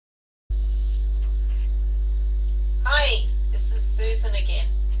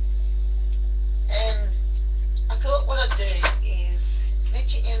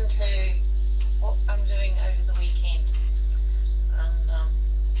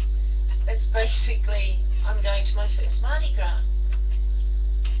basically, I'm going to my first Mardi Gras.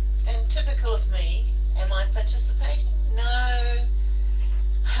 And typical of me, am I participating? No,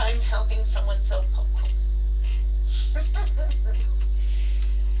 I'm helping someone sell popcorn.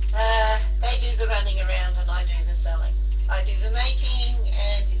 They do the running around and I do the selling. I do the making,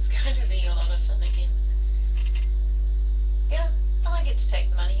 and it's going to be a lot of fun again. Yeah, I get to take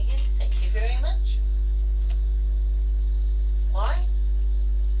the money again. Thank you very much. Why?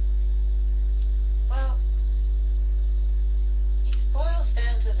 Well, it boils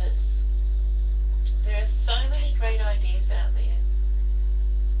down to this. There are so many great ideas out there,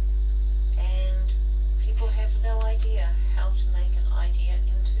 and people have no idea how to make an idea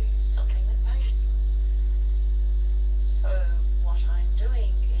into something that pays. So what I'm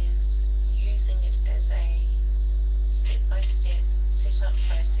doing is using it as a step-by-step set-up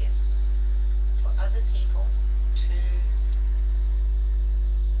process for other people to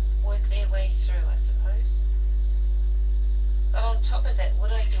work their way through, I suppose. But on top of that,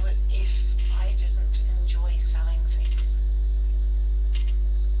 would I do it if I didn't enjoy selling things?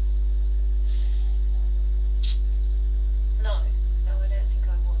 No, I don't think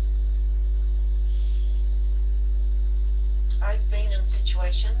I would. I've been in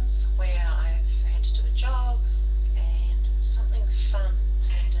situations where I've had to do a job and something fun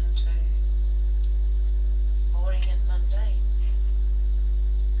turned into boring and mundane.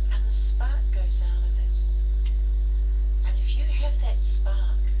 And the spark goes out of it. And if you have that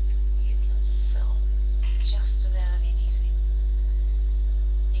spark, you can sell just about anything.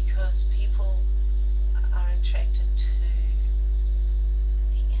 Because people are attracted to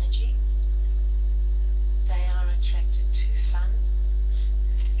the energy. They are attracted to fun.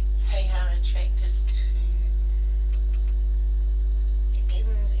 They are attracted to,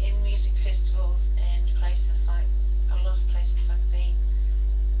 in music festivals and places like, a lot of places I've been,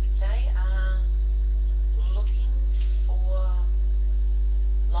 they are looking for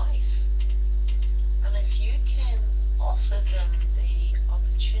life. And if you can offer them the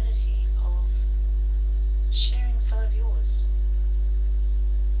opportunity of sharing some of yours,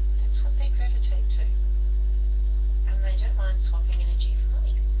 that's what they gravitate to. And they don't mind swapping energy for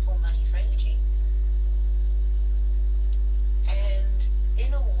money, or money for energy. And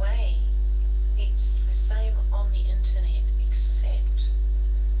in a way, it's the same on the internet, except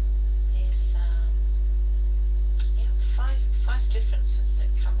there's five differences that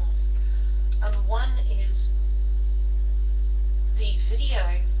come off. And one is the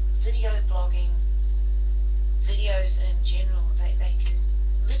video blogging, videos in general, they can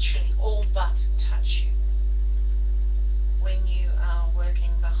literally all but touch you. When you are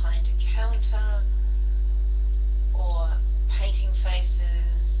working behind a counter or painting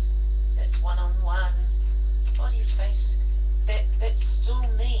faces, that's one-on-one, bodies, faces, that still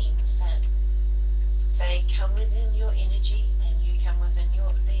means that they come within your energy and you come within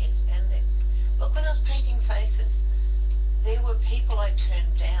theirs. And look, when I was painting faces, there were people I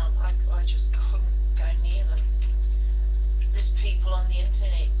turned down. I just couldn't go near them. There's people on the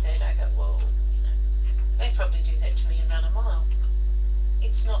internet that I go, well, they probably do that to me and run a mile.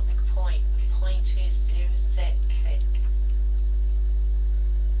 It's not the point. The point is there is that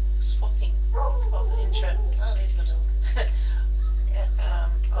swapping of intra. Oh, there's the dog.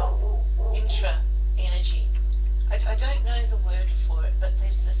 Of intra energy. I don't know the word for it, but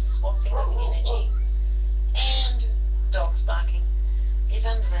there's this swapping of energy. And dog's barking. He's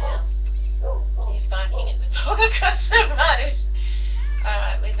under the house. He's barking at the dog across the road.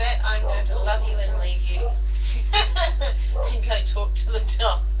 Alright, with that, I'm going to love you and leave you. And go talk to the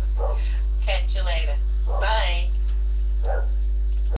dog. Catch you later. Bye.